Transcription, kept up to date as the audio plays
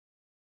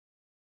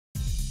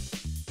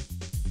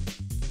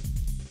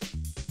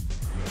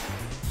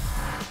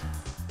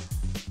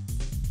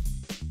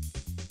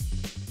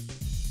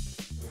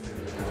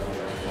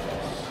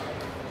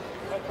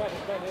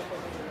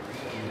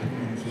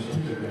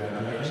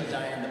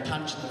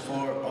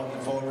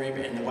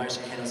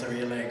rest your handles or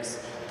your legs.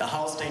 The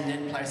Holstein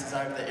then places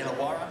over the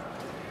Illawarra.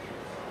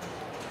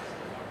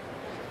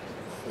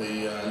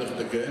 We look at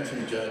the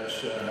Guernsey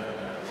judge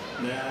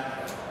now.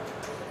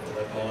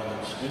 That line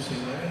that's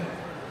missing there.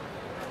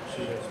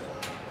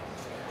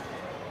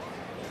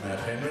 Matt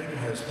Henry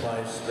has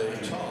placed the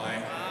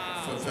tie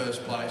for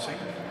first placing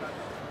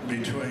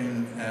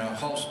between our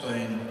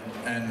Holstein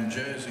and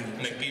Jersey.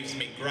 And it gives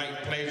me great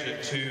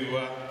pleasure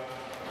to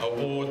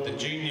award the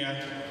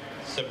Junior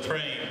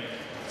Supreme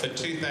for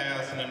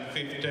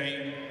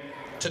 2015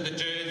 to the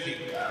Jersey.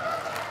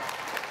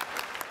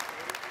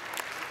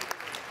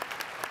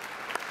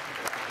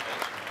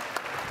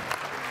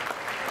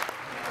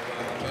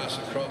 Pass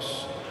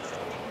across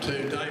to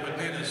David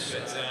Dennis.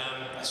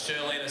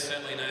 Shirlene is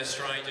certainly no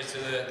stranger to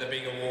the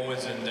big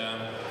awards, and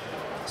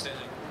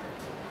certainly.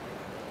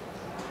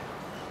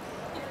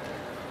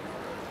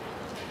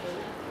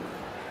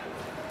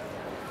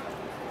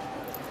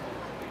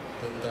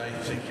 That they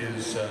think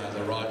is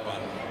the right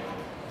one,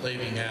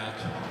 leaving out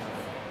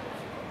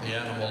the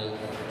animal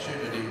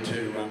opportunity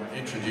to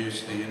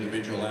introduce the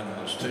individual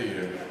animals to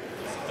you.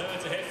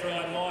 Third's a heifer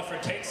on more for a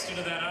texture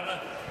to that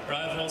other, for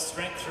overall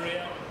strength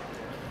throughout.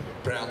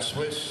 Brown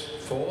Swiss,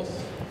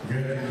 fourth.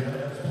 Jersey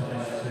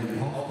placed the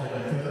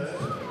Holstein first.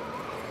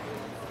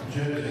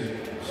 Jersey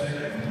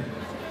second.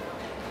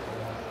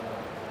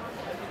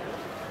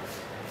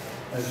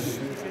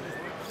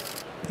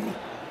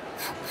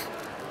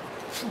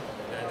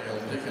 Daniel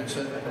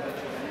Dickinson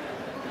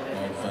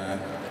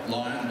of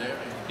Lion Dairy.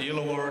 The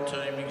Illawarra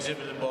team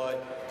exhibited by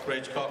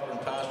Reg Cochran,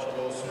 Pastoral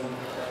Wilson,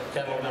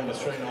 catalogue number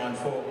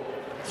 394,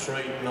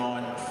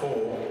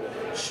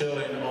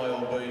 Shirley and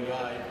ILB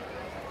Bay.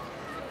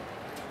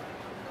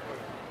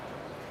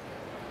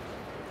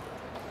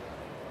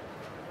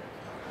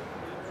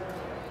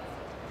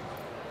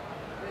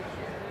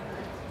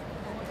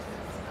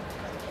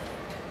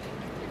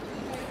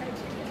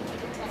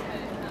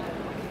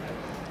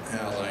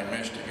 How they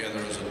mesh together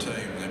as a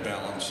team, their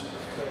balance.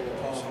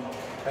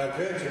 Our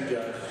Guernsey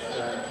judge. I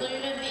love the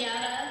bloom of the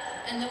udder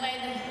and the way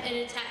that it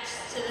attached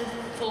to the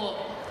fore.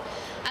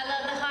 I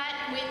love the height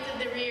and width of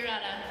the rear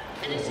udder.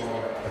 And it's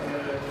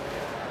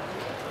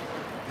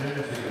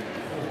Jersey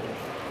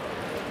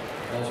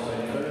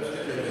Holstein first.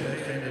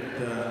 Presented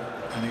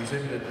and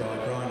exhibited by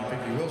Brian and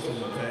Vicky Wilson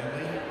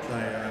family.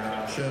 They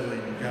are Shirley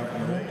and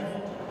Governor Reed.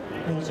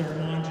 Also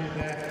remind you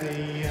that the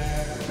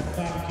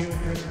barbecue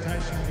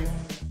presentation will be on